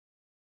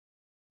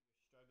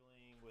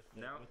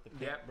with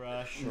the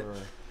paintbrush, or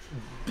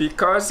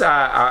because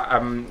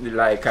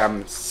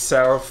I'm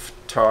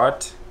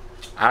self-taught.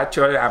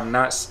 Actually, I'm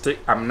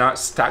not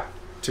stuck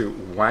to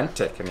one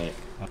technique.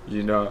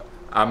 You know,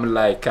 I'm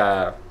like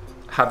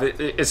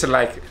it's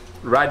like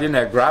riding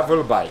a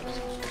gravel bike.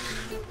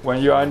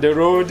 When you're on the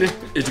road,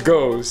 it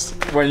goes.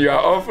 When you are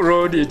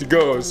off-road, it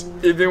goes.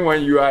 Even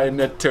when you are in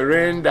a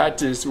terrain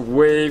that is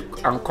way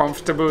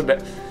uncomfortable,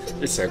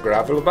 it's a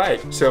gravel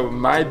bike. So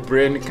my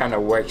brain kind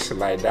of works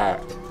like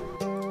that.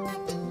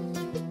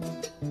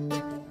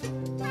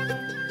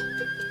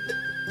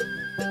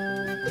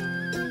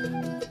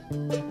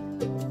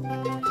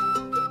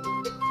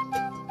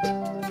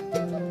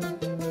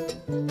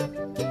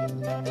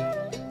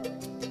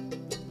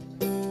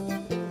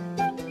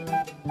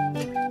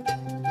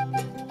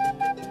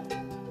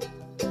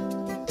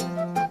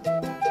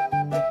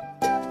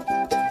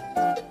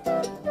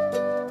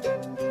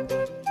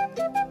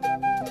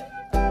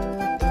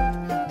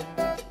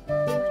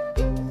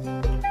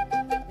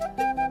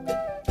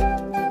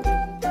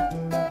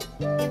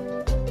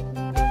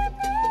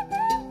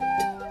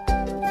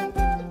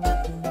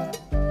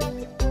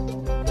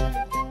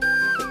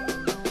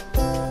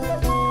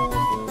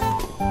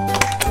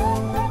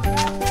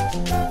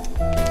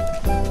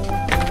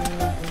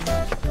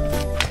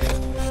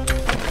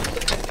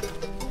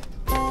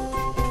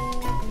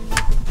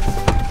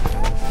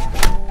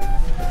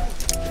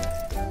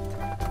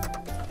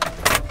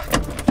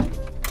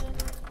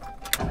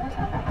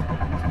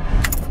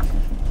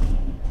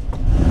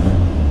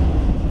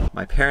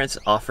 my parents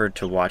offered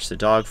to watch the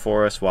dog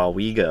for us while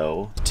we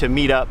go to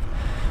meet up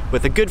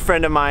with a good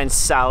friend of mine,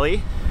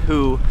 Sally,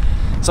 who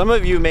some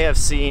of you may have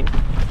seen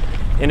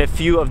in a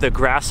few of the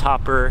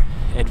Grasshopper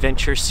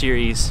Adventure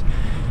Series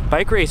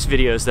bike race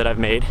videos that I've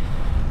made.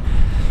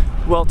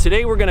 Well,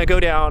 today we're gonna go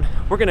down,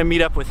 we're gonna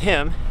meet up with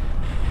him.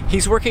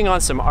 He's working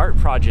on some art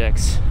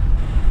projects,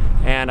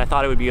 and I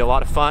thought it would be a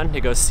lot of fun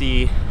to go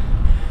see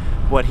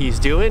what he's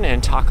doing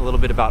and talk a little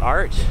bit about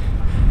art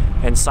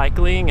and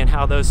cycling and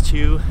how those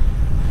two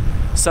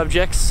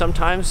subjects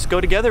sometimes go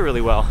together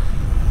really well.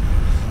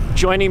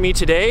 Joining me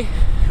today,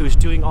 who's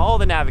doing all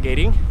the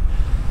navigating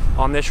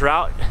on this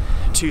route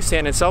to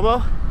San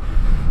Anselmo,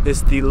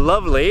 is the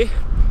lovely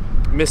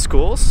Miss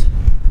Schools.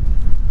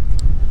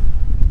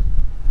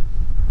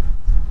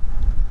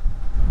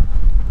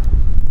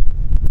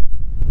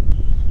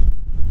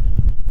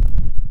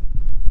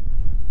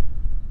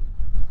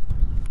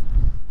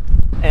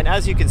 And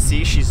as you can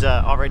see, she's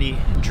already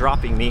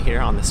dropping me here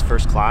on this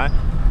first climb.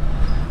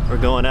 We're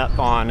going up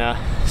on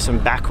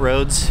some back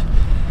roads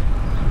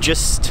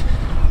just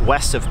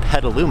west of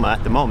Petaluma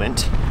at the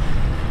moment,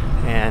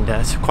 and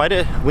it's quite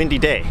a windy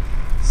day.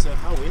 So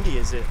how windy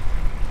is it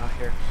out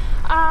here?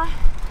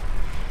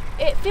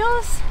 It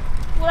feels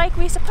like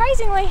we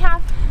surprisingly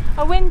have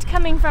a wind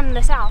coming from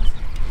the south.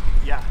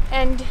 Yeah.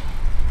 And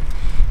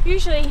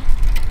usually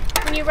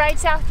when you ride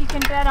south you can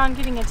bet on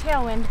getting a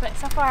tailwind, but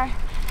so far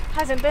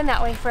hasn't been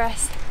that way for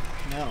us.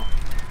 No.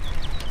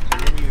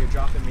 And then you were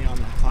dropping me on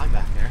the climb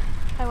back there.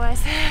 I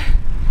was.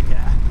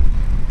 Yeah.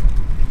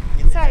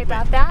 Sorry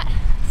about that.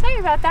 Sorry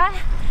about that.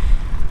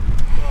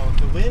 Well,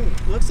 the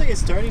wind looks like it's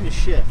starting to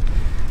shift.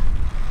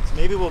 So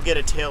maybe we'll get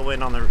a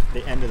tailwind on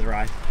the end of the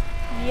ride.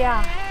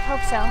 Yeah,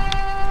 hope so.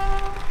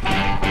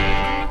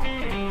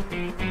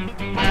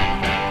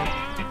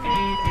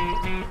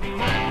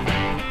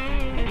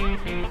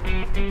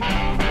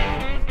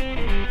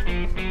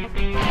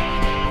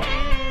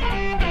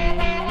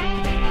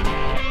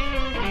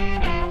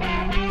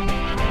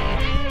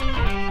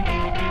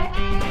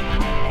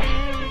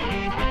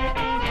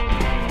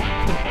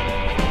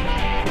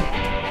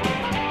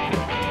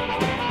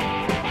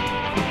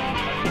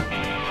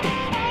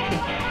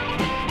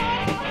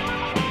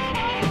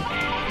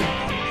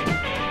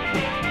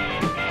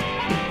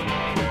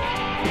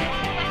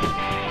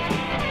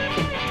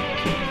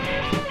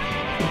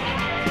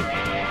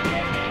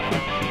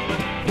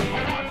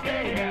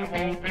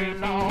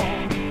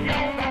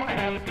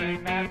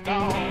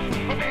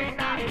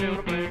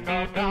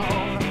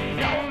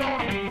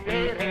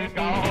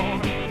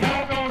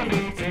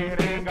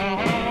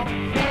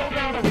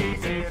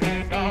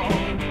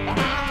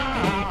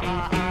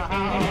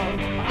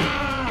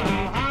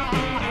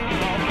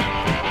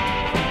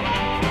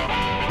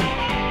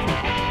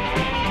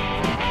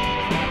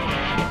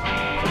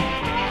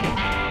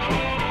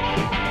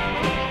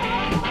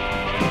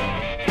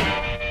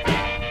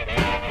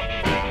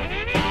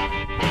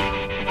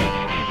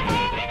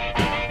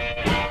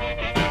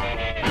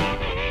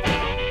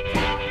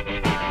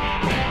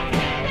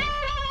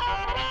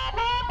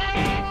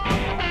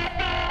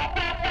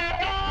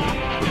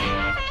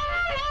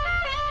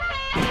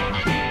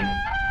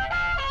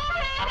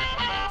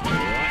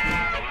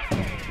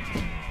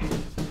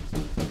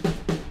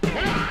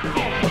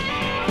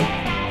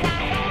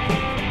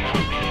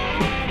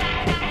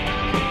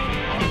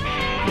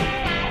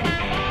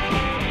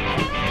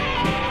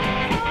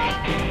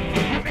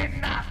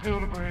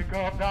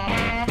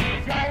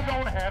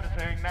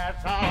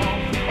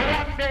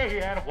 One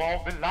day and it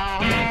won't be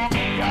long.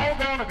 You're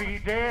gonna be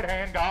dead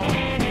and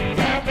gone.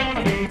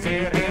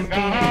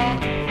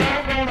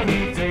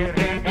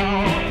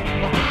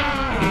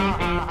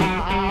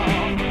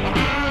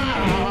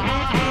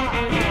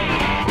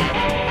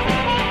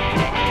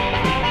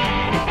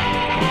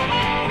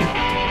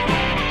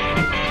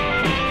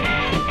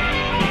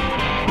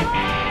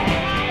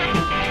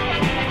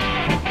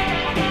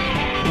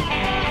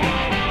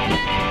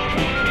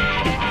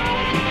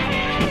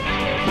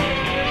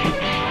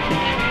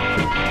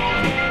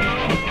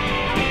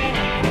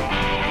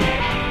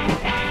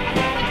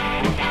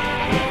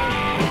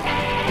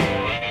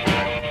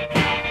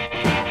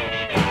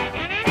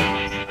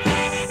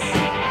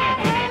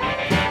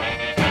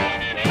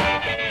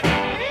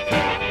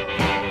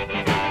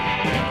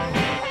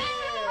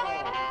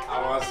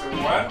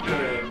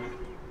 wondering.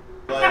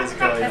 What is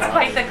going That's on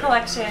quite the here?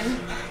 collection.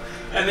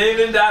 And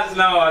even that's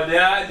now,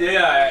 there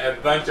are a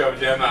bunch of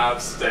them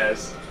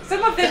upstairs.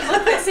 Some of them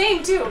look the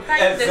same too.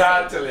 Kind of the same.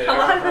 Exactly. A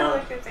lot of them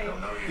look the same.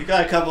 You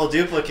got a couple of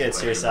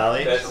duplicates here,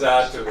 Sally.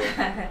 Exactly.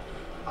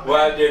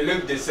 Well, they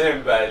look the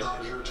same, but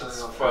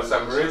for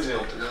some reason,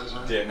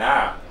 they're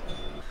not.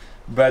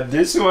 But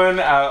this one,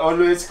 I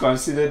always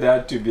consider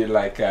that to be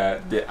like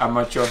the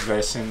amateur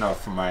version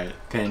of my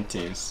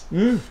paintings.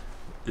 Mm.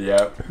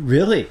 Yep.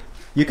 Really?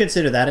 You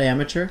consider that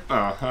amateur?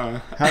 Uh-huh.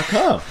 How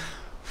come?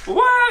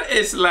 Well,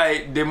 it's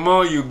like the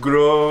more you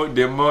grow,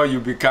 the more you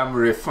become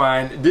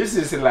refined. This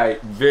is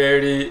like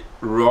very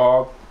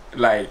raw,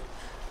 like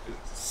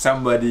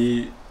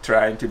somebody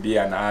trying to be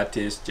an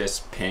artist,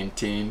 just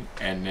painting,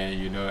 and then,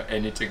 you know,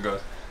 anything goes.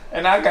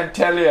 And I can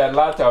tell you a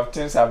lot of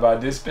things about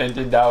this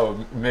painting that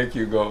will make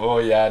you go, oh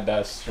yeah,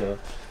 that's true.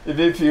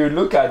 If you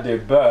look at the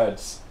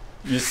birds,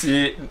 you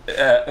see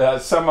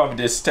some of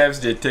the steps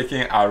they're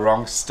taking are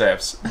wrong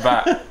steps,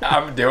 but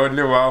I'm the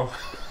only one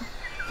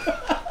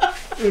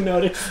Who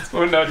noticed?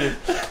 who noticed.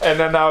 And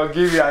then I'll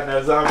give you an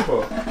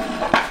example.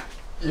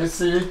 You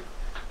see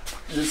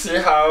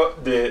how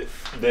the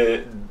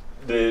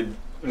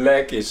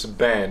leg is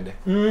bent.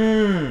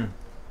 Mm.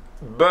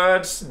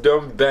 Birds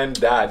don't bend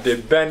that, they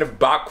bend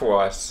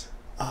backwards.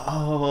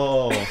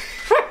 Oh.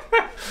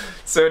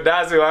 So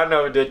that's one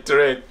of the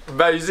tricks.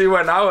 But you see,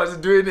 when I was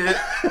doing it,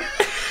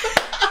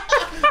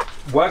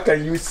 what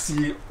can you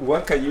see?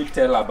 What can you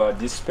tell about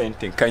this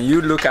painting? Can you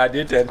look at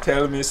it and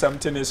tell me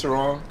something is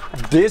wrong?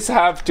 This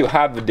have to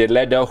have the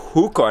leather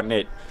hook on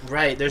it.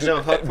 Right, there's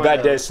no hook for But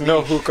the there's no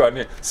leash. hook on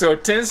it. So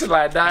things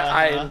like that,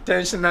 I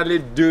intentionally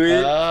do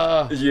it.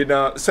 Oh. You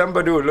know,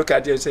 somebody will look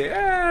at you and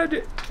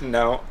say,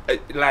 no.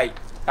 Like,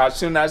 as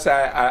soon as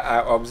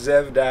I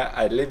observe that,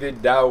 I leave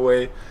it that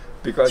way,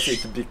 because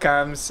it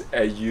becomes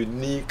a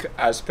unique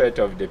aspect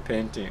of the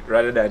painting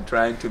rather than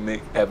trying to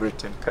make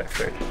everything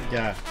perfect.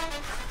 Yeah.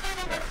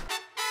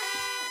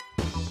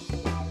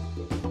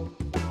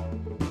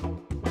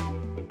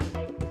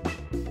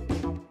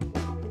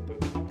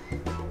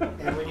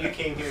 And when you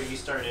came here, you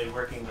started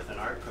working with an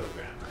art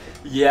program,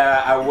 right?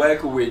 Yeah, I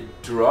work with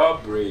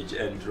Drawbridge,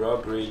 and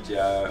Drawbridge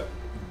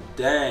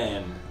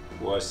then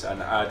was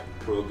an art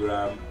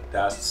program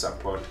that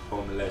support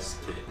homeless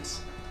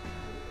kids.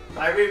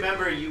 I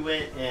remember you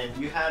went and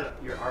you had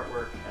your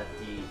artwork at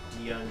the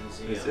Dion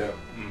Museum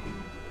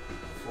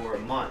for a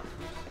month.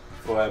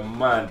 For a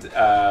month.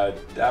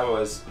 That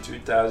was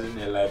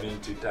 2011,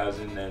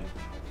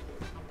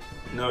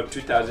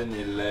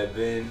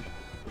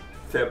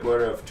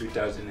 February of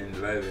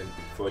 2011,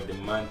 for the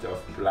month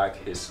of Black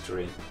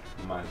History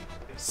Month.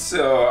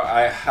 So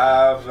I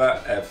have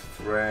a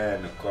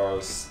friend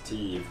called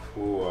Steve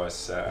who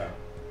was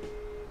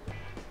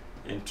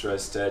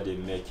interested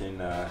in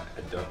making a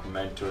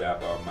documentary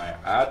about my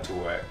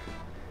artwork,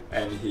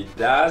 and he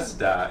does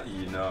that,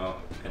 you know,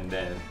 and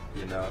then,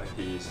 you know,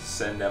 he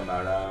send them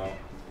around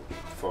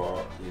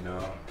for, you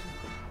know,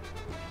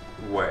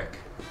 work.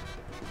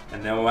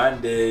 And then one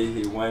day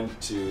he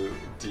went to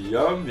the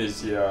Dion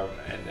Museum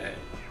and then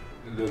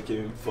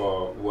looking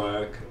for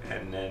work,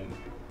 and then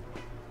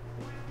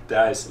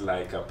that is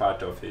like a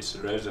part of his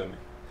resume.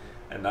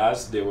 And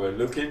as they were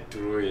looking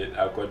through it,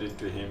 according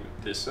to him,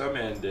 they saw me,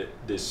 and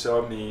they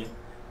saw me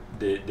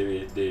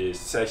the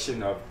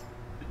section of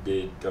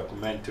the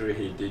documentary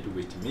he did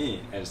with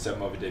me and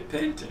some of the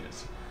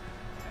paintings.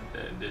 And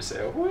then they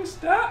said, who is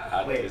that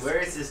artist? Wait, where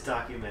is this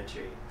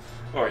documentary?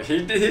 Oh,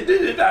 he did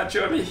it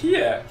actually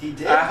here. He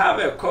did? I have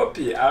a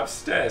copy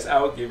upstairs.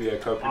 I'll give you a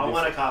copy. I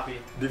want a copy.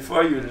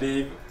 Before you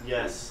leave,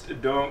 Yes.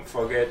 don't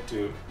forget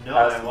to No,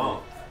 ask I me.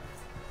 won't.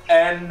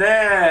 And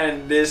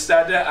then they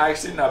started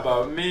asking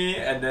about me,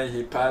 and then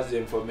he passed the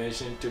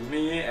information to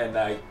me, and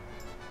I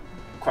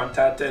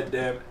contacted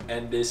them,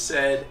 and they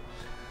said,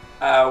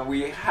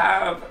 we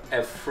have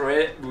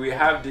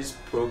this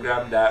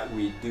program that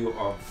we do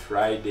on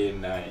Friday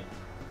night,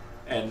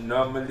 and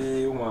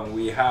normally when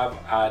we have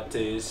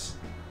artists,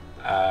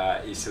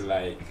 it's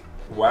like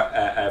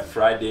a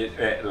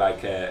Friday,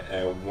 like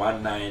a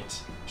one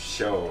night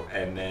show,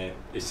 and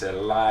it's a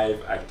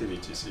live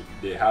activities. If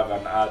they have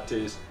an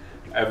artist,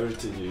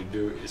 everything you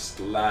do is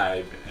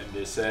live, and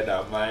they said,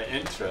 am I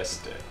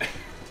interested?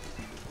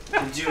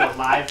 To do a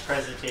live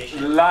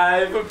presentation?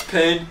 Live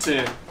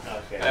painting.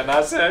 Okay. And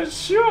I said,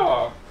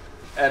 sure.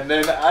 And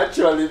then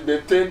actually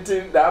the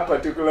painting, that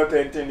particular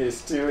painting is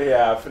still here.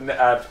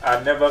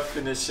 I never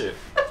finished it.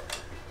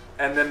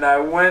 And then I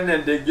went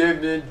and they gave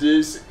me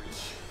this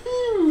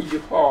huge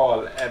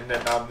hall, and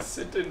then I'm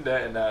sitting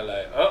there and I'm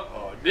like,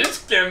 uh-oh,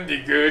 this can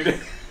be good.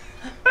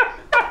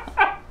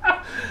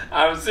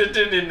 I'm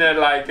sitting in there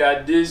like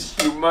this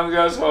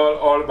humongous hall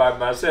all by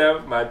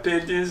myself. My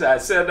paintings are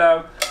set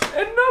up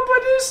and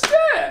nobody's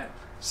there.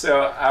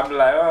 So I'm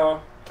like,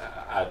 oh,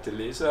 at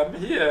least I'm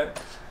here.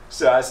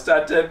 So I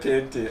started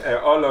painting, and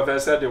all of a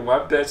sudden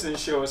one person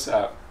shows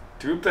up,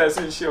 two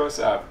persons shows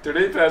up,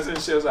 three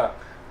persons shows up.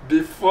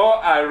 Before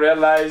I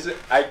realized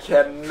I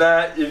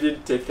cannot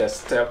even take a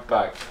step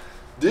back.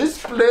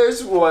 This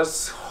place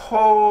was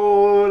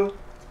whole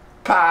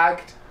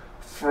packed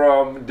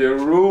from the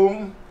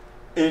room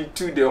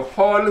into the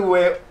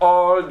hallway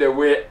all the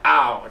way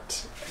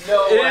out.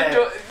 No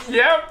way.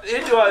 Yep,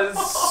 it was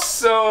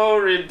so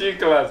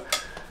ridiculous.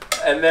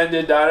 And then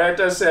the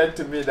director said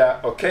to me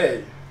that,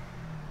 okay,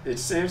 it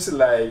seems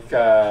like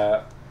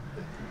the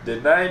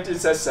night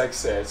is a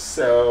success,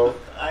 so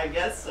I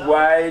guess so.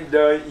 why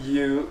don't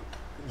you,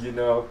 you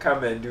know,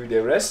 come and do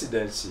the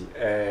residency?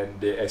 And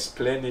they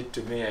explained it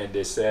to me and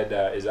they said,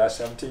 is that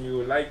something you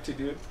would like to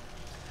do?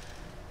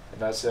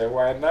 And I said,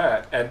 why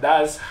not? And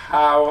that's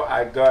how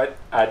I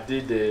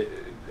did the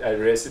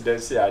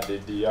residency at the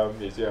Dion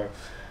Museum.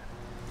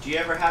 Do you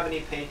ever have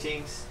any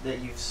paintings that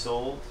you've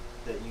sold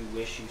that you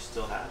wish you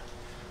still had?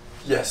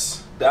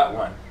 Yes, that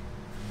one.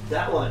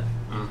 That one?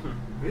 Mm-hmm.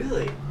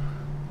 Really?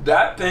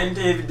 That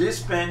painting, if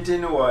this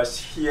painting was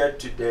here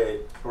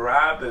today,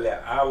 probably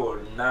I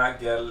would not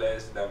get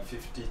less than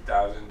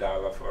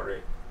 $50,000 for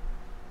it.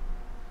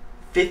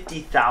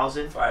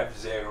 50,000?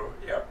 50,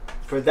 yep.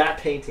 For that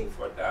painting?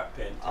 For that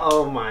painting.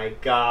 Oh my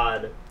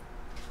God.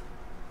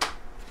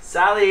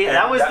 Sally, and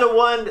that was the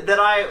one that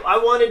I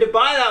wanted to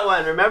buy that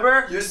one,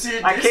 remember? You see,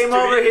 I came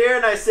over here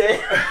and I said,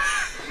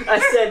 I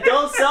said,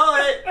 don't sell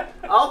it.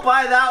 I'll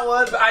buy that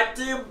one. I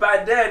think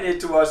by then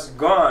it was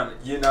gone.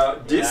 You know,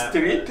 these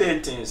three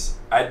paintings,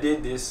 I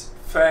did this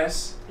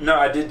first. No,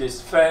 I did this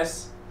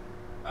first.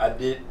 I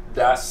did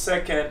that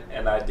second,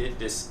 and I did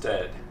this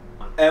third.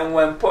 And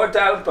when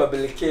Portal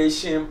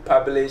Publication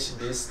published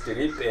these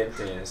three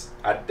paintings,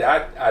 at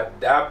that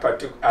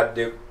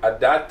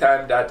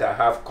time that I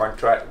have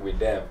contract with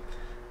them,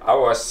 I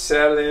was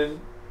selling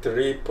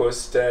 3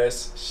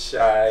 posters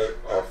shy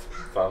of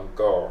Van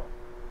Gogh.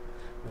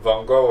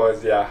 Van Gogh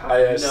was their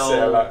highest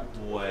seller.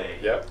 No way.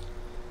 Yep.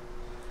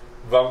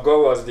 Van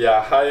Gogh was their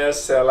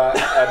highest seller,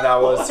 and I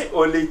was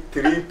only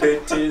 3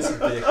 paintings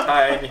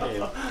behind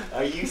him.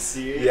 Are you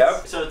serious?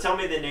 Yep. So tell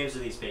me the names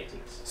of these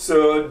paintings.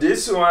 So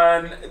this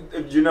one,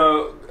 you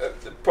know,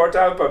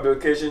 Portal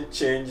Publication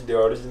changed the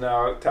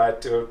original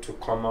title to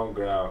Common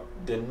Ground.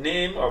 The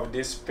name of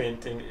this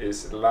painting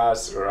is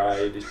Last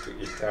Ride to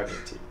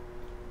Eternity.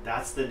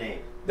 That's the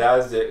name.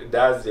 That's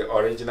the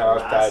original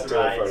Last title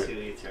Ride for to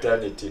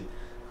Eternity.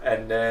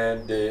 And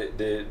then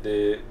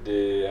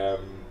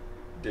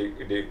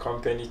the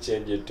company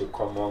changed it to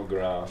Common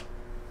Ground.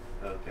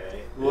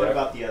 Okay. What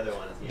about the other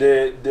one?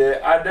 The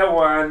other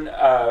one,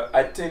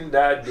 I think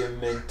that they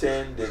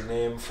maintained the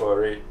name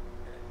for it,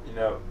 you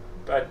know,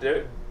 but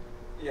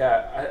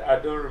I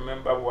don't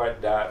remember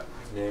what that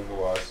name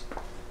was.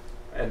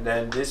 And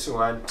then this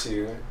one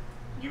too.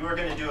 You were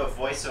gonna do a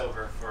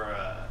voiceover for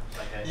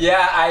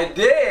Yeah, I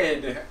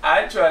did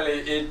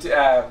actually.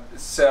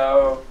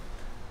 So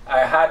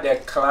I had a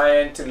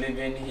client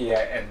living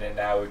here, and then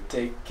I would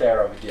take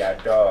care of their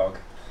dog.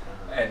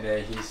 And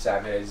he's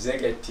an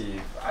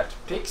executive at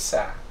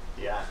Pixar.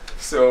 Yeah.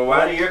 So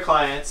one of your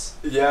clients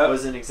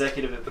was an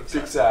executive at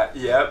Pixar. Pixar,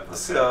 yep. Okay.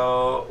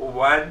 So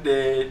one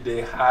day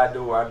they had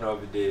one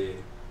of the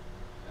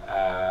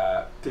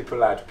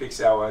people at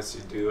Pixar wants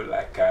to do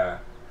like a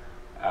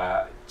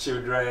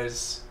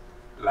children's,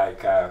 like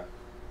kind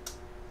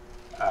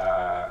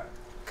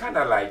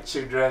of like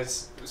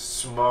children's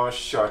small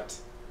short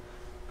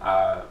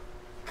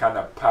kind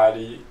of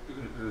party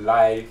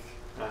like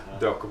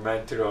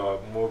documentary or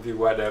movie,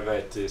 whatever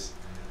it is.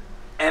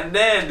 And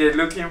then they're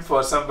looking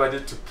for somebody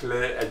to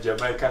play a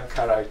Jamaican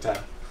character.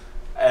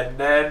 And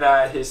then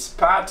his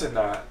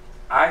partner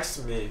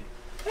asked me,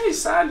 "Hey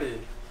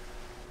Sally,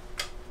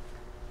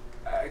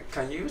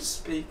 can you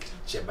speak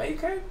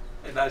Jamaican?"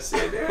 And I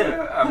said,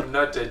 "I'm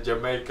not a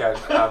Jamaican,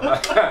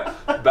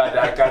 but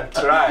I can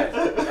try."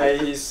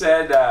 And he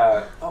said,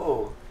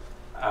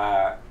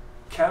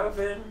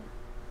 Kelvin,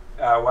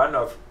 one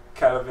of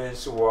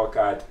Calvin's work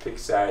at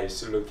Pixar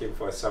is looking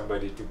for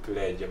somebody to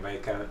play a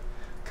Jamaican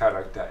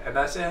character. And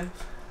I said,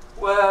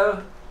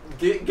 well,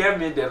 get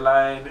me the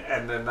line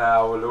and then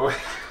I will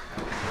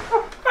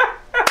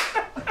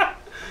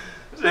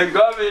They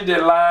got me the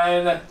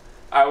line,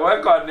 I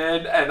work on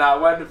it, and I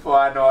went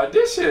for an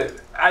audition.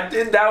 I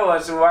think that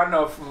was one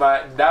of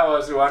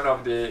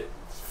the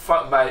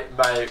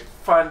my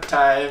fun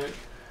time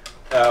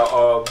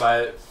or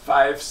my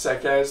 5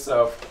 seconds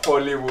of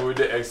Hollywood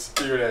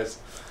experience.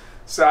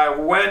 So I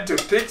went to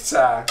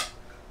Pixar,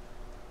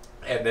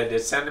 and then they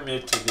sent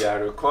me to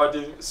their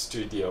recording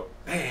studio.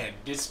 Man,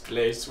 this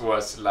place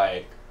was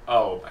like,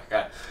 oh my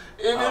God.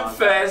 Even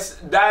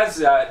first, that's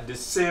the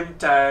same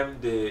time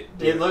they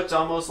it looked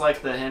almost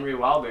like the Henry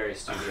Wildberry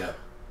studio.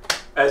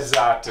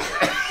 Exactly.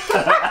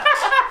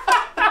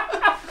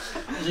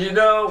 You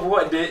know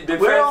what?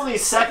 We're only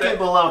second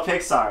below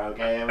Pixar,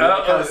 okay?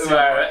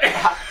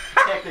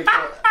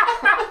 Technical.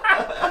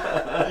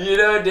 You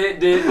know,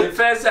 the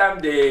first time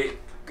the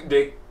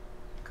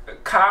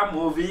car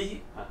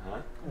movie,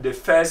 the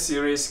first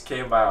series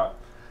came out.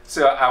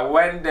 So I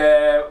went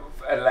there,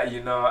 like,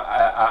 you know,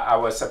 I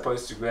was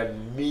supposed to go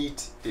and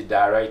meet the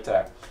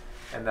director.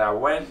 And I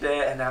went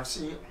there and I'm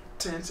seeing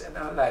things and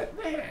I'm like,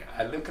 man,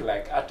 I look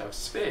like out of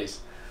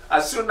space.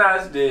 as soon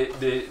as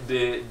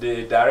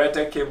the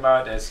director came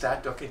out and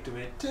started talking to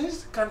me,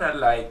 this kind of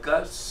like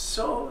got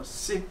so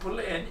simple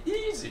and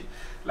easy.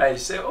 Like, he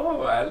said, oh,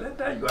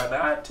 Alaagy, you are an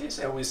artist,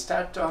 and we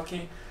start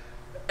talking.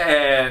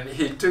 And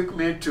he took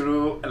me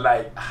through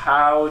like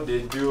how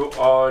they do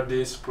all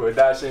this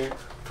production,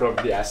 from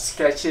their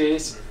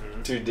sketches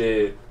to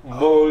the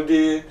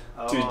molding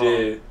to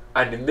the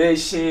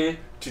animation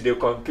to the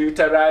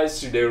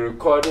computerized to the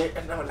recording,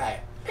 and I'm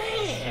like,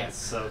 man. That's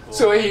so cool.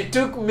 So he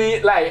took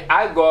me, like,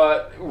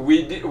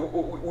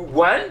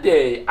 one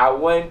day I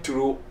went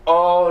through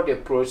all the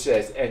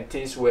process and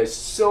things were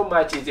so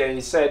much easier. And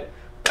he said,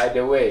 by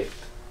the way,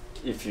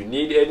 if you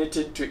need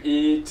anything to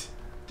eat,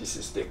 this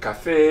is the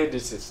cafe,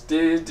 this is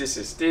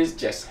this,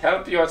 just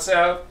help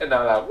yourself. And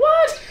I'm like,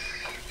 what?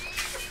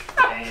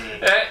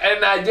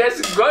 and I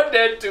just got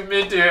there to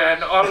meet you,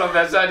 and all of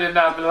a sudden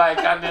I'm like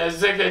an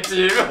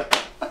executive.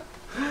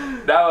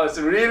 That was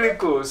really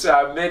cool. So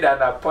I made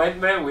an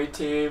appointment with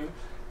him,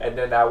 and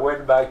then I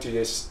went back to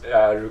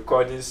the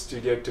recording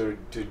studio to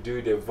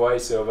do the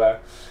voiceover.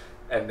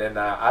 And then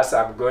as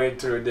I'm going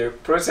through, the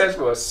process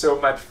was so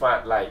much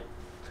fun. Like,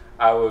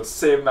 I will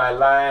say my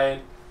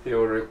line, he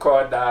will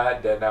record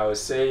that, then I will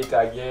say it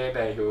again,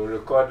 and he will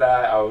record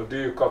that. I will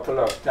do a couple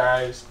of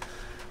times,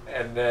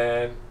 and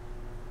then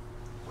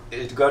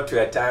it got to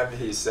a time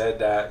he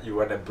said, you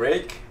want a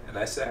break? And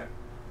I said,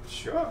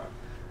 sure.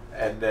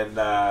 And then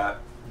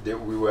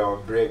we were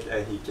on break,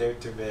 and he came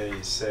to me and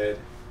he said,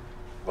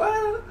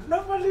 well,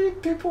 normally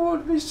people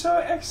would be so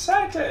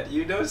excited.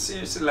 You don't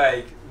seem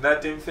like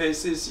nothing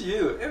faces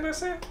you. And I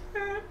said,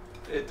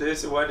 it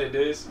is what it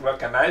is. What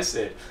can I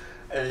say?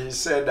 And he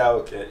said,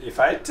 okay, if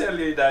I tell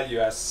you that you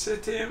are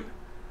sitting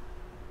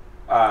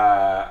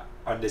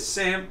on the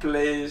same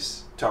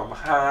place, Tom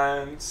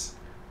Hanks,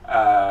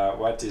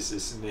 what is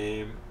his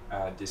name?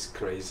 This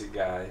crazy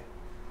guy.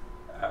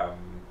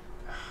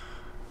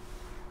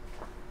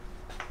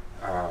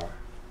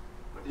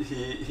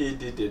 He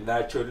did the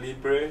Nacho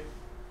Libre.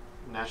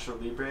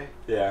 Nacho Libre?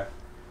 Yeah.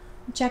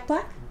 Jack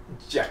Black?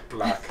 Jack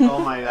Black. Oh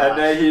my god. And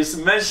then he's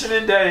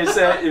mentioning there, he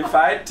said, if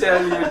I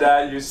tell you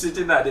that you're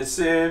sitting at the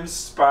same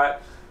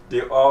spot,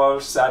 they all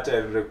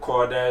started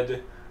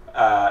recorded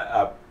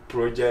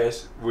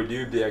projects, would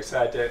you be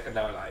excited? And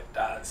I'm like,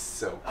 that's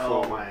so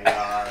cool. Oh my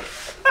god.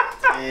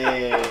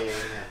 Hey.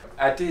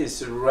 I think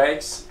it's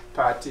Rex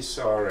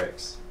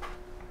Partisaurus.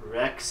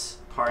 Rex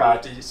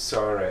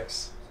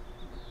Partisaurus.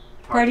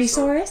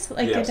 Partysaurus?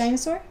 Like Yes. a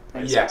dinosaur?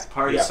 Yeah.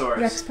 Partisaurus.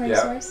 Rex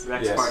Partysaurus?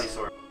 Rex Yes.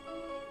 Partisaurus.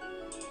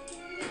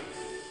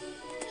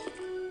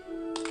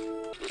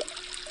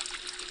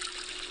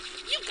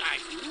 You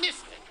guys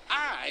missed it.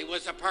 I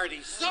was a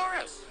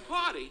Partysaurus.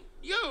 Party?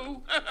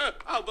 You?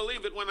 I'll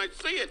believe it when I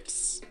see it.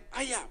 Psst.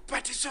 Aya,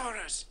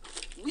 Patisaurus.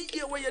 We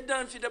get what you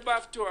done for the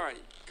bath toy.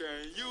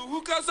 Can you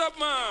hook us up,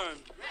 man?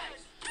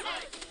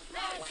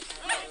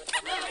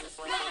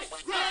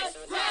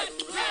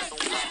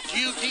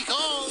 Duty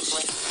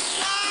calls.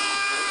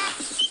 Ah!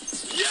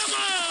 Yeah,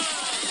 man!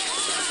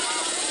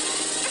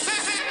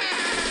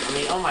 I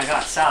mean, oh my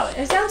god, Sally.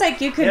 It sounds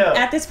like you could, Yo.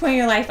 at this point in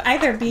your life,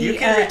 either be You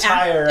can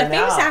retire a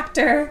famous now.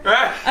 actor,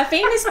 a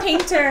famous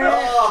painter.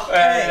 Oh, you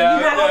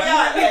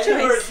have yeah, your and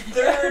you were choice.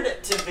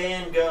 third to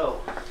Van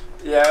Gogh.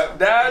 Yeah,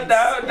 that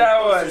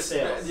poster was,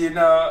 sales. you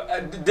know,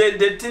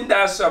 the thing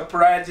that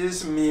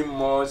surprises me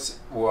most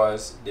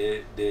was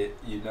the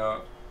you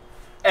know,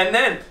 and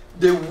then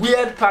the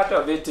weird part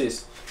of it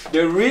is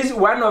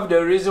one of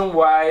the reasons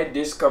why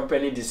this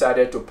company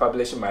decided to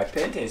publish my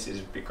paintings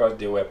is because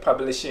they were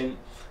publishing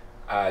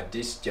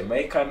this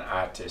Jamaican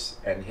artist,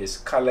 and his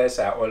colors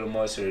are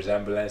almost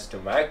resemblance to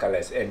my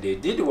colors, and they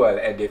did well,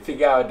 and they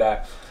figured out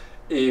that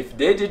if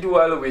they did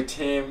well with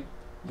him,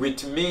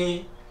 with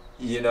me,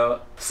 you know,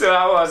 so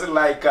I was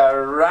like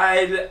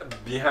right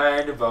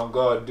behind Van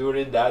Gogh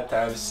during that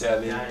time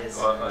selling Nice.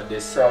 on the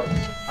shop.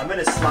 I'm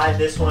gonna slide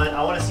this one.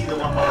 I want to see the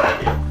one behind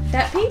you.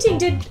 That painting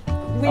did,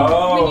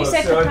 when you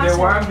said so Picasso, the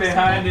one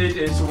behind it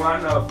is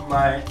one of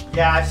my.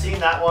 Yeah, I've seen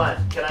that one.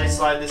 Can I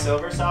slide this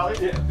over, Sally?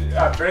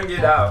 Yeah, I bring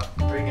it out.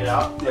 Bring it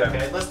out? Yeah.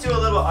 Okay, let's do a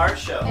little art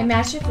show.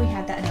 Imagine if we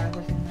had that in our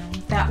living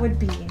room. That would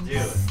be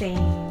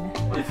insane.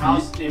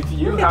 If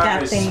you Look at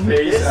have that a thing.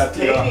 space This at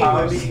your painting would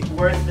house, be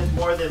worth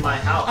more than my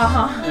house.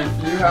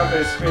 if you have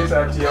a space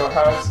at your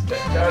house,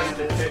 that's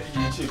the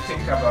thing you should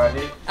think about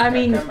it. I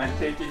mean- come and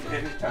take it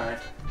anytime.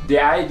 The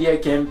idea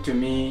came to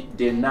me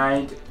the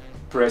night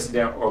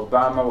President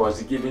Obama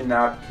was giving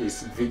up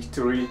his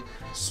victory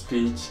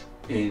speech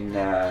in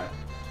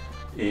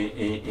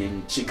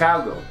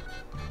Chicago.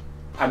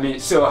 I mean,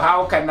 so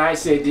how can I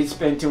say this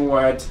painting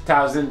worth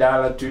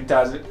 $1,000,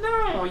 $2,000?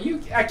 No,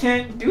 I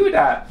can't do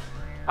that.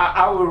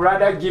 I would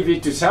rather give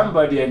it to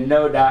somebody and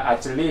know that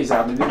at least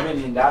I'm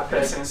living in that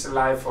person's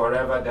life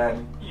forever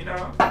than, you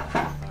know.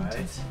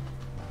 Right.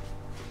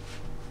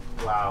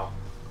 Wow.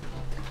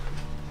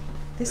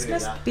 This Look at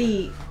must that.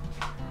 be,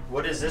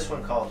 What is this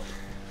one called?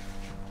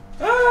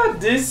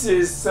 This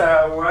is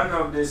one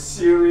of the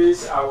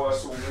series I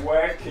was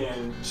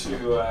working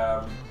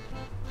to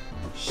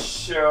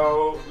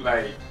show,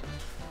 like,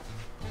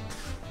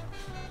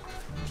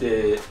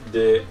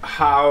 the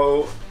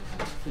how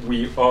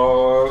we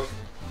all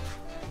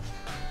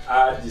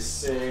are the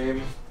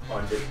same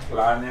on the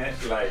planet.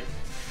 Like,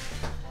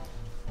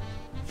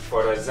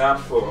 for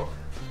example,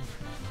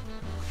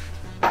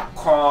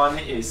 corn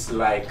is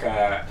like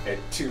a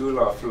tool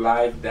of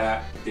life,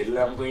 that the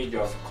language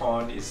of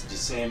corn is the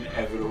same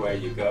everywhere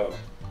you go.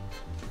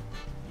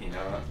 You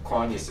know,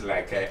 corn is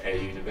like a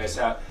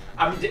universal.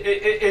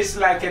 It's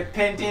like a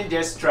painting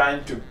just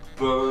trying to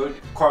build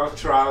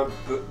cultural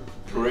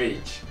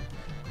bridge.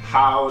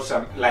 How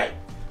some, like,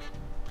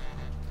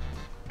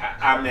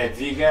 I'm a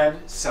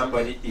vegan,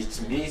 somebody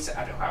eats meat,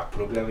 I don't have a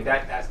problem with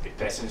that, that's the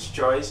person's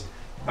choice.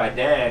 But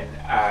then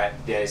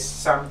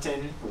there's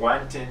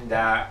one thing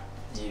that,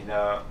 you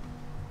know,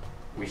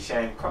 we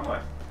share in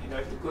common. You know,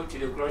 you go to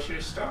the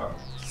grocery store,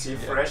 see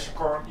fresh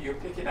corn, you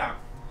pick it up.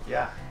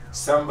 Yeah.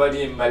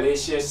 Somebody in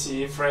Malaysia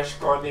see fresh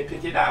corn, they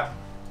pick it up.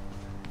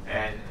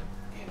 And,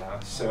 you know,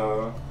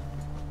 so.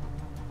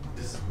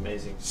 This is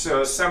amazing.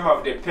 So some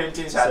of the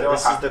paintings I don't have.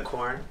 This is the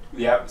corn?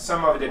 Yeah,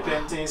 some of the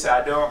paintings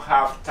I don't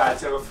have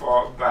title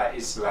for, but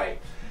it's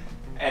like.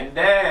 And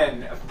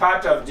then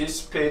part of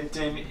this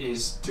painting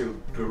is to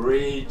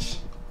bridge,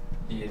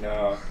 you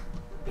know,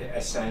 the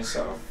essence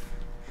of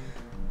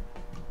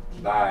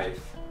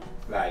life,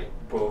 like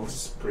both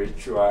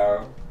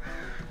spiritual,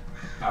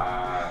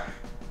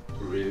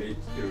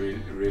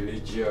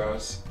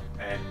 religious,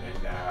 and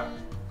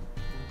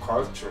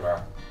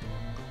cultural.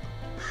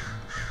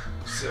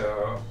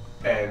 So,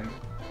 and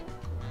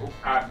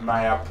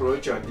my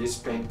approach on this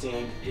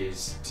painting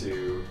is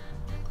to,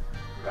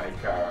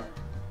 like,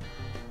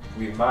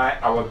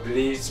 our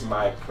beliefs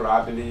might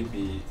probably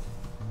be,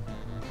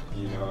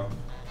 you know,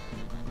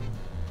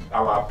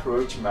 our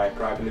approach might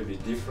probably be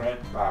different,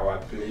 but our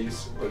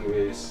beliefs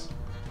always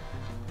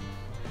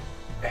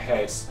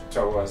heads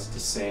towards the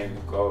same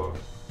goal.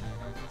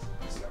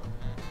 So.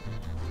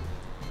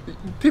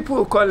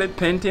 People call it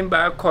painting, but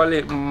I call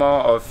it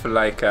more of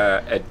like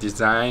a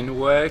design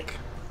work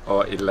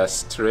or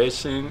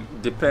illustration.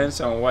 Depends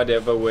on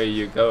whatever way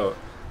you go.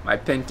 My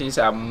paintings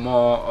are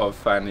more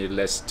of an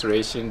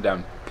illustration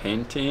than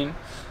painting,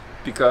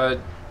 because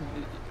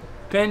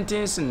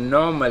paintings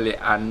normally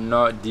are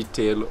not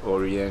detail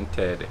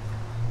oriented.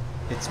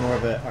 It's more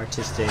of an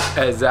artistic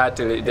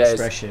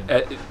expression.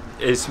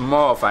 It's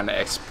more of an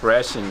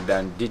expression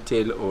than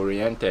detail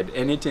oriented.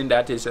 Anything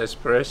that is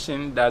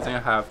expression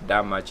doesn't have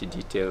that much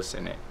details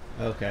in it.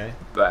 Okay.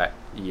 But,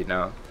 you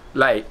know,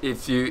 like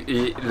if you,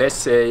 let's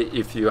say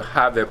if you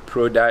have a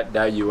product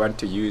that you want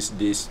to use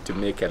this to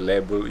make a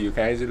label, you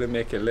can easily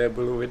make a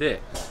label with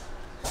it.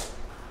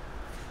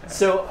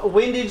 So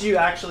when did you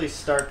actually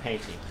start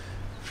painting?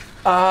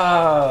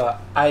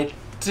 I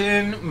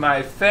think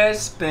my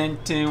first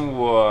painting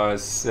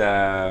was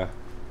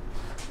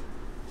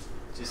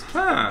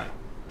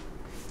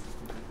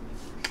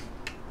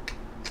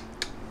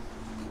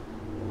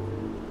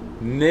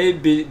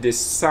maybe the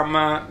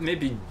summer,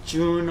 maybe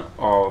June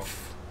of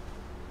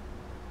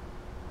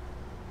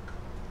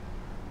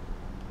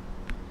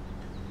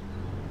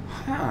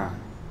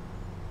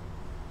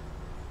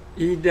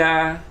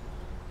either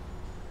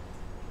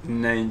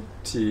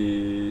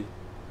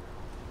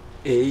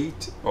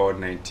 98 or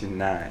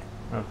 99.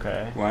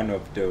 Okay. One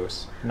of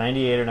those.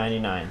 98 or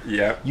 99.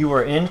 Yeah. You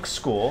were in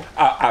school.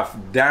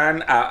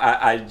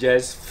 I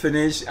just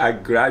finished, I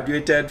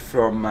graduated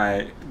from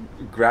my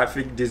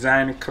graphic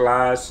design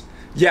class.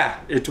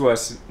 Yeah, it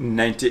was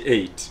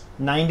 98.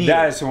 98.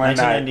 That's when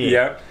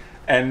yeah.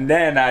 And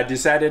then I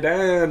decided,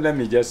 let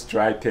me just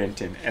try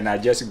painting. And I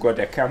just got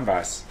a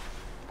canvas.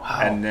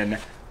 Wow.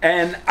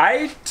 And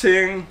I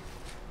think,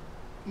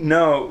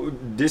 no,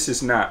 this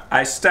is not.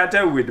 I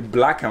started with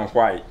black and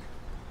white.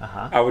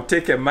 I would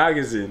take a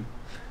magazine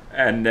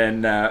and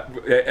then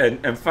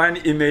and find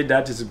an image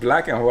that is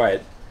black and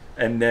white,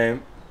 and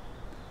then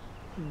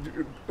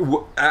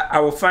I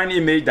will find an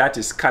image that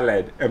is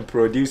colored and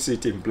produce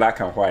it in black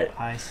and white.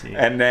 I see.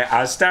 And then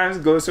as time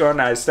goes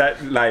on, I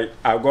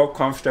got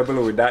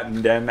comfortable with that,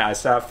 and then I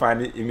start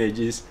finding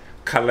images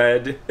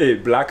colored,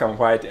 black and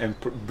white, and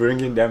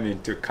bringing them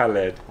into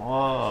colored.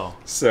 Whoa.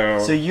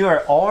 So you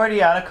are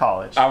already out of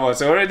college. I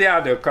was already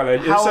out of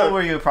college. How old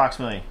were you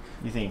approximately,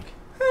 you think?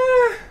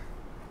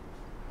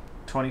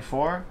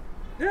 24?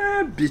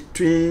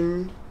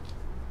 Between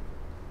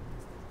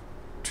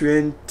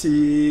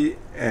 20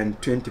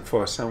 and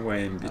 24, somewhere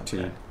in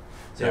between. Okay.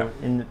 So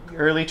in the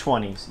early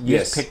 20s, you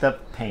just picked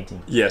up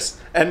painting. Yes.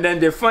 And then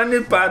the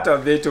funny part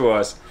of it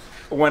was,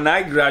 when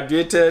I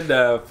graduated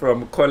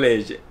from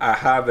college, I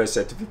have a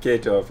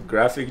certificate of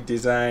graphic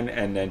design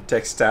and then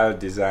textile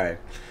design.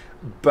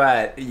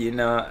 But, you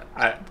know,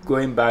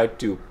 going back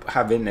to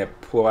having a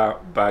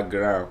poor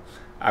background,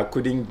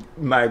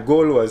 my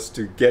goal was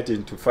to get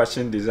into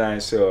fashion design,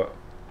 so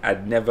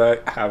I'd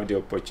never have the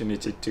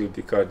opportunity to,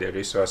 because the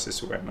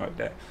resources were not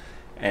there.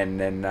 And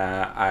then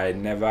I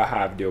never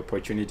have the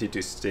opportunity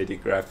to study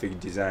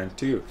graphic design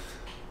too.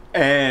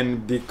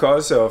 And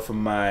because of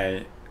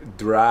my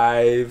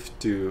drive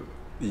to,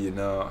 you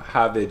know,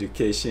 have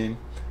education,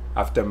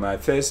 after my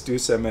first 2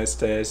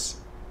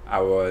 semesters, I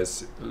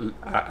was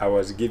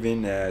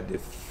given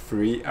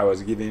I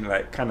was given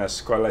like kind of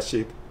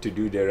scholarship to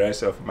do the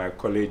rest of my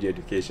college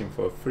education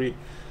for free.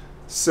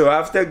 So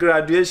after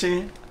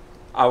graduation,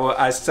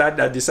 I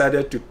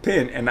decided to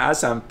paint, and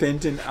as I'm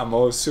painting, I'm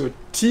also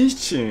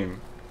teaching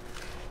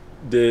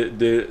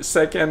the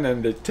second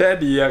and the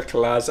third year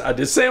class at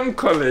the same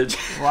college.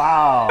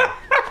 Wow.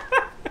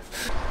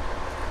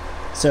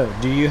 So,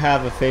 do you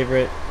have a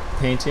favorite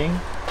painting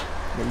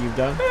that you've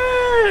done?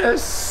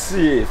 Let's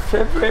see,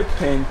 favorite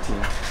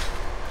painting.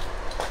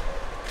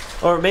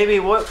 Or maybe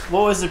what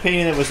was the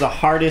painting that was the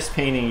hardest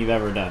painting you've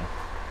ever done?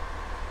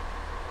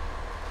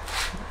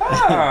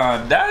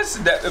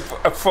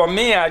 For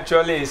me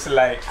actually, it's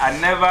like I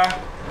never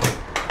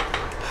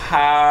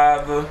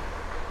have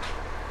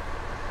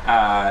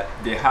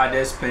the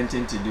hardest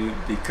painting to do,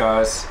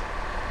 because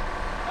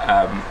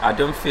I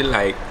don't feel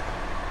like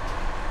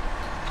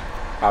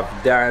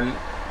I've done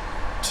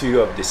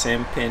two of the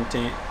same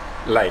painting.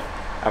 Like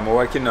I'm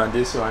working on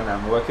this one,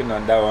 I'm working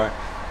on that one.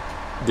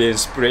 The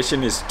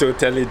inspiration is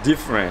totally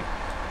different,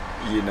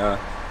 you know.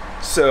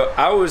 So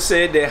I would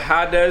say the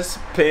hardest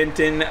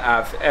painting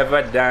I've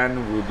ever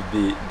done would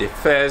be the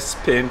first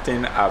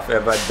painting I've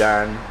ever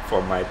done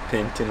for my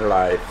painting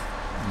life.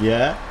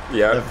 Yeah?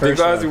 Yeah,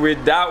 because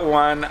with that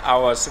one, I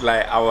was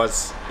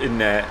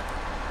in a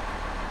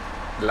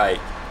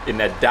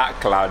dark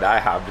cloud. I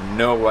have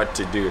no what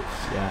to do.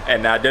 Yeah.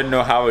 And I don't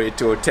know how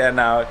it will turn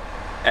out.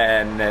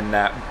 And then,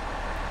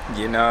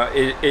 you know,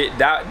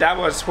 that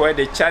was where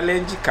the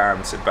challenge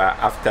comes. But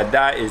after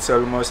that, it's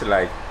almost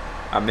like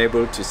I'm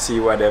able to see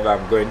whatever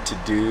I'm going to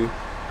do.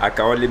 I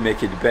can only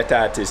make it better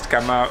as it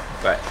come out,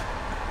 but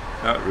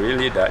not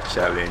really that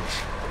challenge.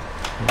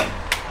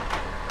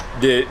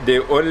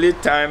 The only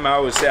time I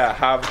would say I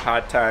have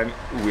hard time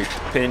with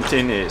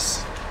painting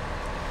is,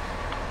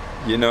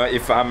 you know,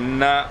 if I'm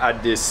not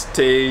at the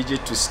stage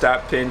to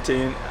start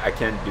painting, I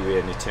can't do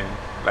anything.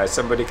 Like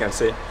somebody can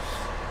say,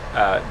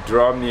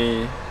 draw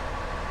me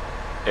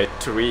a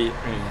tree,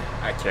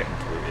 I can't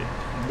do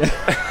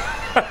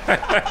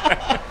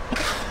it.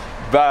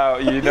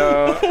 But you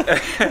know,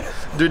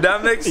 do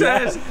that make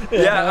sense?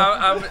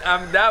 Yeah,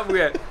 I'm that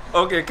weird.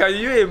 Okay, can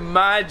you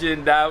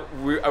imagine that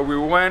I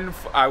went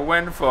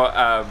for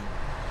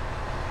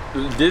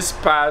this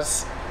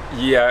past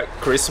year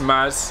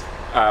Christmas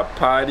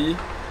party,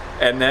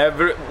 and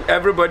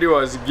everybody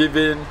was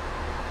given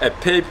a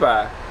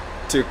paper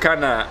to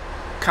kind of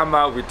come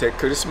out with a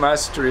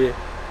Christmas tree.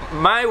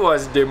 Mine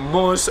was the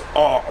most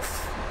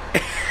off.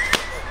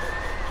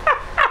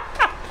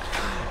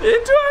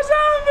 It was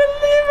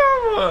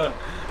unbelievable.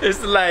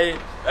 It's like,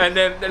 and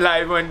then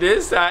like when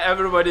this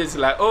everybody is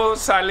like, oh,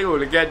 Sally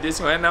will get this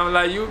one, and I'm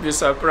like, you'll be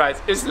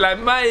surprised. It's like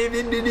mine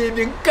didn't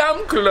even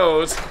come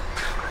close.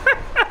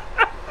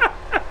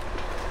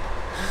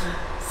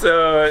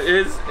 So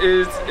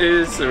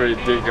it's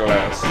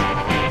ridiculous.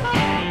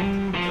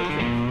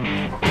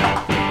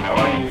 I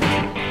want you to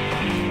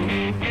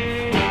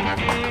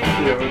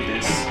feel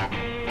this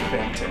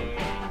painting.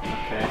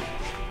 Okay.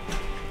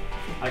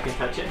 I can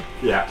touch it?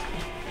 Yeah.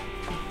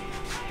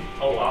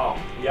 Oh wow.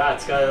 Yeah,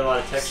 it's got a lot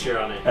of texture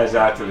on it.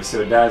 Exactly.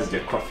 So that's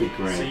the coffee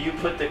grind. So you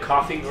put the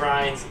coffee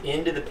grinds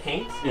into the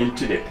paint?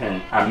 Into the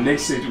paint. I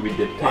mix it with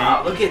the paint.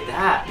 Wow, look at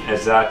that.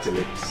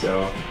 Exactly.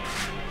 So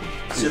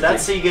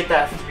that's how you get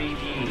that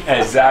 3D.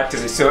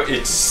 Exactly. So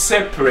it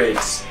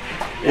separates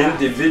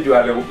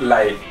individually.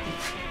 Like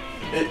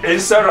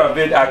instead of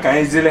it, I can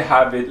easily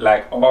have it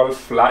like all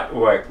flat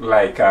work.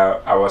 Like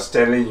I was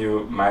telling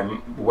you, my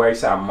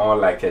works are more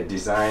like a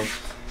design.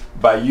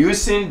 By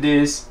using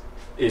this,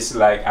 it's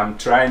like I'm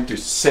trying to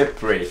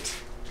separate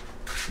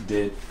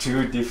the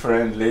two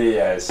different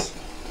layers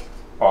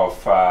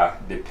of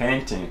the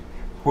painting,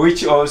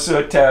 which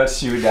also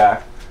tells you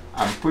that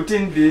I'm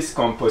putting this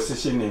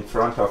composition in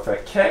front of a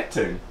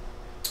curtain.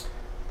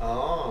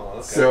 Oh,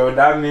 okay. So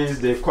that means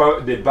the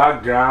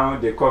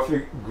background, the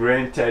coffee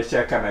grain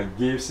texture kind of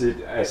gives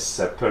it a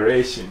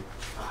separation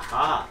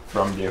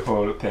from the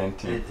whole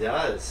painting. It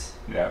does.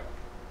 Yeah.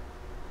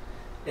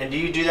 And do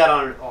you do that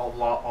on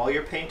all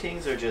your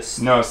paintings, or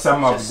just? No,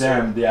 some of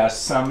them. There are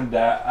some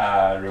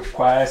that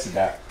requires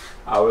that.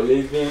 I will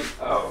even.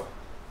 Oh,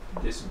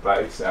 these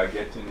bikes are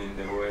getting in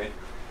the way.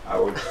 I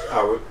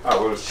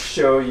will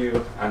show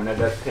you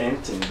another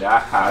painting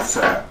that has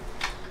a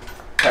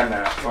kind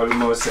of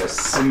almost a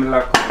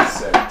similar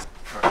concept.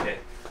 Okay.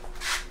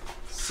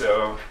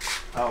 So.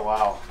 Oh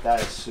wow,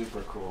 that is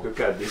super cool. Look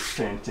at this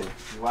painting.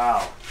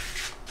 Wow.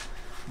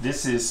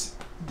 This is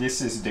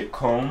the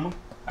comb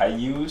I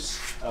use.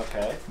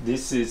 Okay.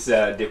 This is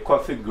the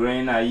coffee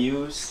grain I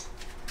use,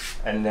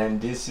 and then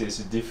this is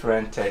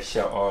different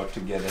texture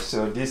altogether.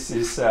 So this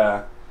is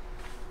a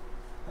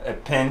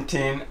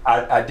painting.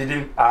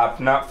 I've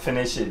not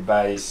finished it,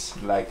 but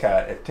it's like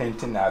a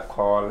painting I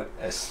call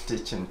a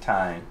stitch in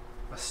time.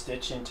 A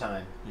stitch in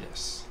time.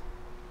 Yes.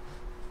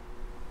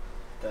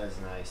 That is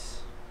nice.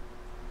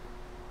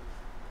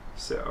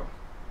 So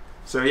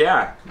So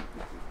yeah.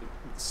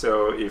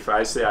 So if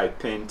I say I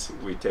paint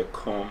with a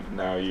comb,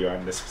 now you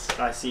understand.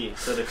 I see.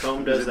 So the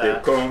comb does The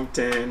that. comb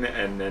thing,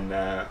 and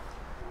then.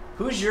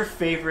 Who's your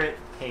favorite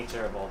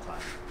painter of all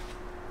time?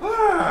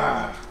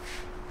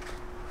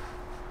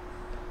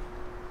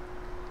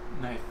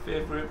 My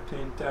favorite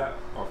painter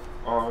of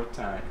all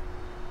time.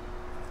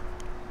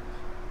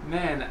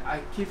 Man,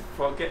 I keep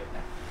forgetting.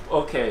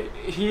 Okay,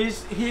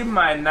 he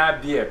might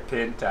not be a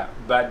painter,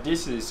 but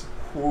this is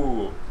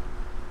who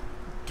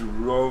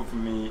drove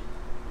me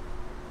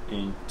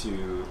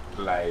into,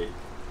 like,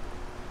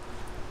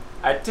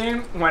 I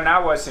think when I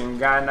was in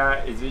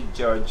Ghana, is it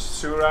George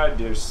Seurat,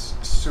 the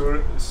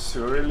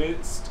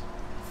surrealist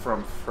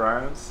from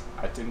France?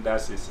 I think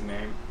that's his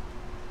name.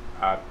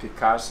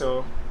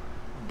 Picasso.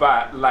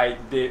 But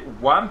like the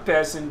one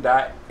person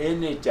that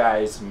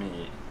energized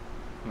me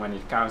when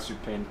it comes to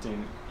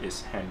painting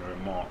is Henry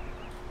Moore.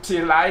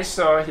 Till I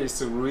saw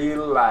his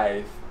real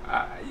life,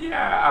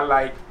 yeah, I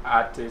like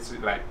artists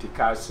like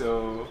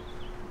Picasso,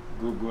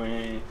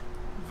 Gauguin,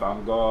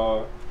 Van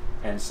Gogh,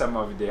 and some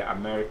of the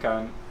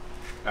American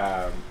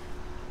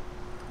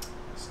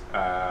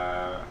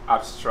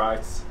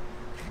abstracts.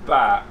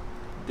 But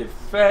the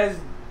first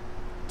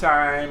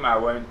time I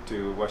went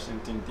to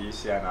Washington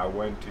DC and I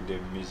went to the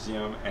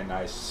museum and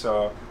I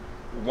saw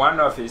one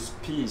of his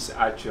pieces,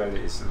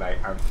 actually is like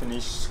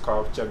unfinished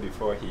sculpture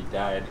before he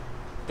died.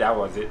 That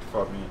was it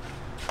for me.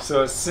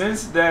 So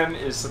since then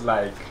it's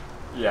like,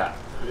 yeah,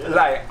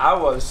 like I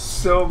was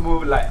so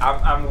moved. Like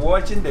I'm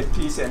watching the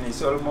piece and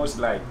it's almost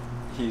like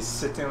he's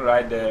sitting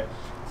right there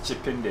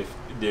chipping the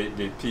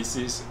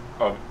pieces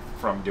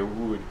from the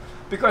wood,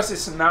 because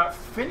it's not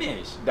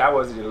finished. That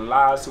was the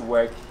last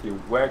work he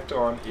worked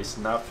on. It's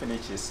not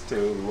finished, it's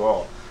still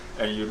raw.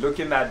 And you're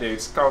looking at the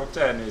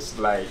sculpture and it's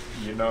like,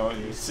 you know,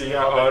 you see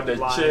all the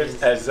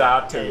chips.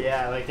 Exactly.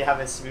 Yeah, like they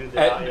haven't smoothed it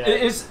out yet.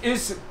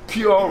 It's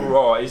pure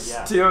raw. It's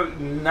still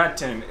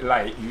nothing.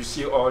 Like you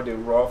see all the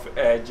rough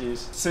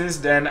edges. Since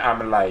then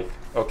I'm like,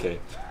 okay,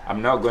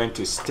 I'm not going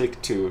to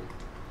stick to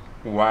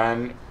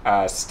one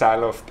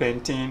style of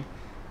painting.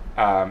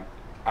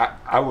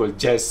 I will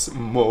just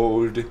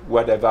mold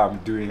whatever I'm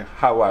doing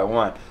how I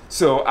want.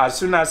 So as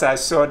soon as I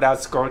saw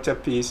that sculpture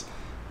piece,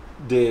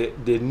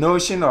 the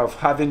notion of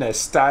having a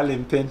style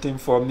in painting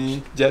for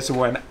me just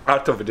went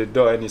out of the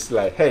door, and it's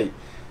like, hey,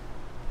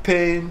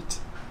 paint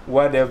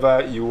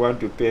whatever you want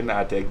to paint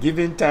at a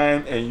given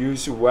time and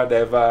use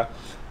whatever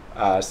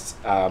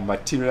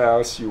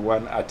materials you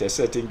want at a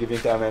certain given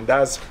time, and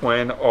that's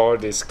when all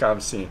this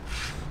comes in.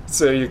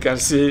 So you can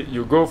see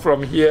you go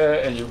from here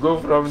and you go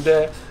from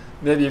there.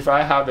 Maybe if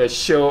I have a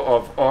show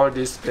of all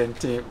this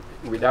painting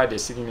without the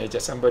signature,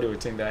 somebody would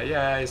think that,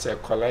 yeah, it's a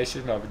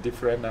collection of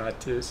different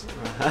artists.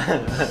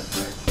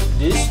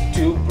 These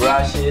two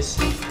brushes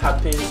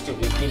happens to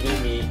be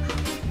giving me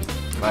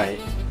my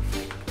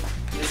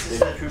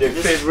the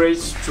favorite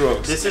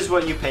strokes. This is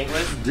what you paint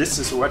with? This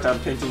is what I'm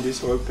painting this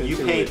whole painting You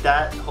paint with.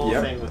 that whole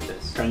thing with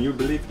this? Can you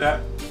believe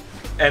that?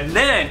 And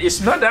then,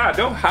 it's not that I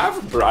don't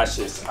have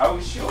brushes. I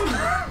will show you.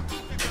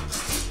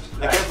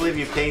 I can't believe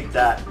you paint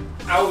that.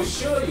 I will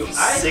show you.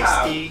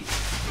 60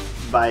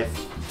 by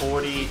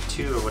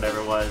 42 or whatever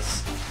it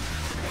was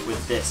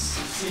with this.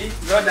 See,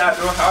 not that I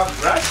don't have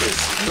brushes.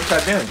 Look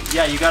at them.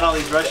 Yeah, you got all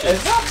these brushes.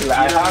 Exactly.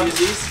 You don't use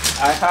these?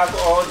 I have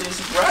all these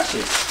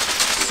brushes.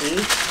 See?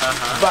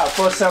 But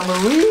for some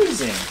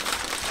reason,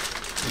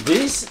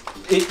 this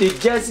it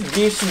just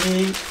gives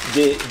me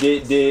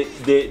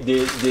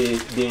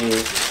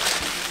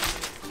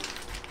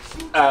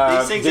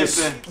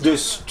the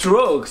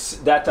strokes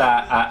that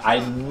I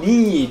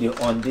need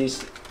on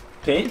this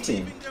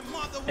painting,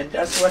 and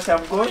that's what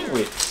I'm going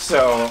with.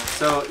 So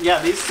yeah,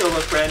 these still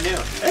look brand new.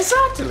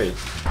 Exactly.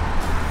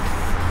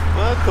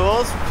 Well,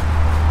 cool.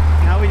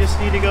 Now we just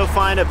need to go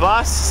find a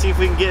bus, see if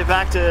we can get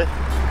back to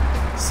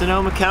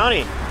Sonoma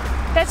County.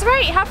 That's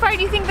right. How far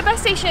do you think the bus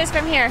station is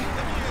from here?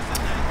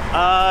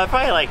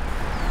 Probably like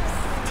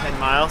 10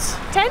 miles.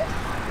 10?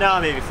 No,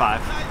 maybe 5.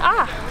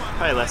 Ah.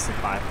 Probably less than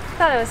 5. I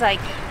thought it was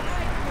like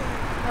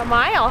a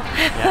mile.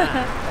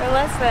 Yeah. Or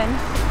less than.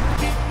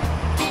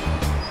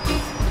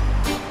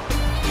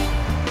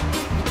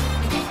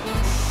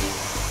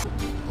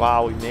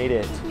 Wow, we made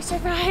it. We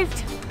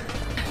survived.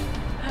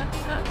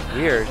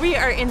 Weird. We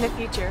are in the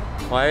future.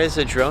 Why is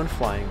a drone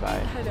flying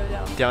by? I don't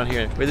know. Down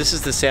here. Wait, this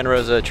is the Santa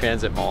Rosa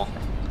Transit Mall.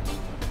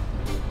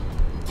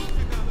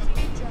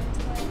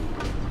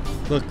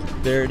 Look,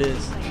 there it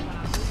is.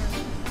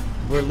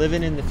 We're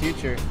living in the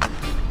future.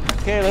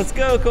 Okay, let's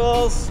go,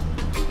 Coles.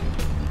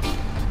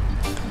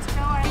 Let's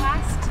go our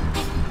last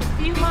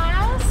few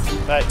miles.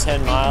 About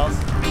 10 miles.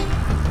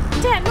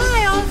 10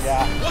 miles?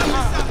 Yeah.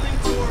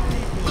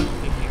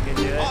 Think you can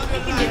do it? You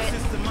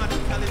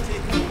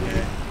can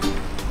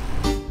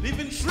do it.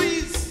 Living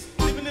trees,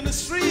 living in the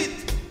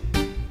street,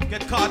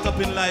 get caught up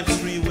in life's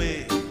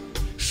freeway.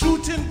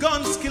 Shooting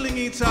guns, killing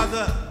each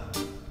other.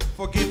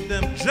 Forgive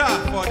them, Jah,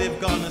 for they've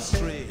gone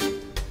astray.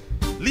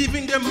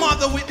 Leaving their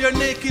mother with their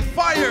naked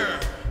fire.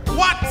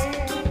 What?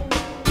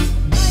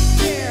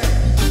 Nightmare.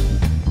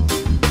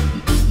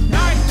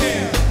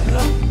 Nightmare.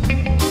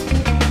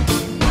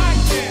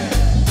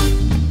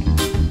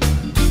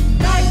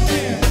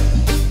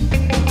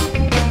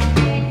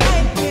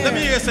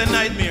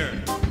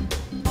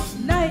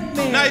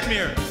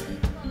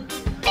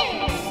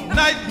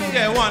 Nightmare.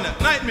 Yeah, one.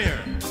 Nightmare.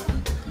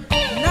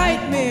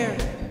 Nightmare.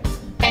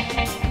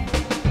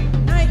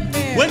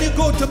 Nightmare. When you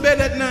go to bed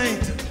at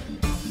night,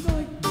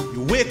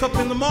 you wake up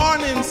in the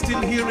morning still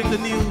hearing the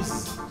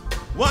news.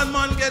 One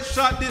man gets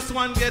shot, this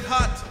one get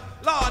hot.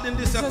 Lord, in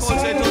this culture,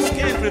 I just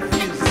can't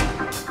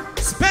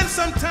refuse. Spend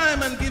some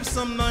time and give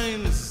some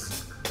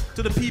noise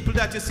to the people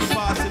that you see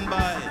passing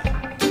by.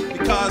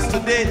 Because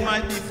today it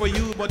might be for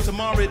you, but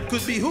tomorrow it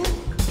could be who?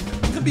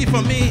 It could be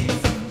for me.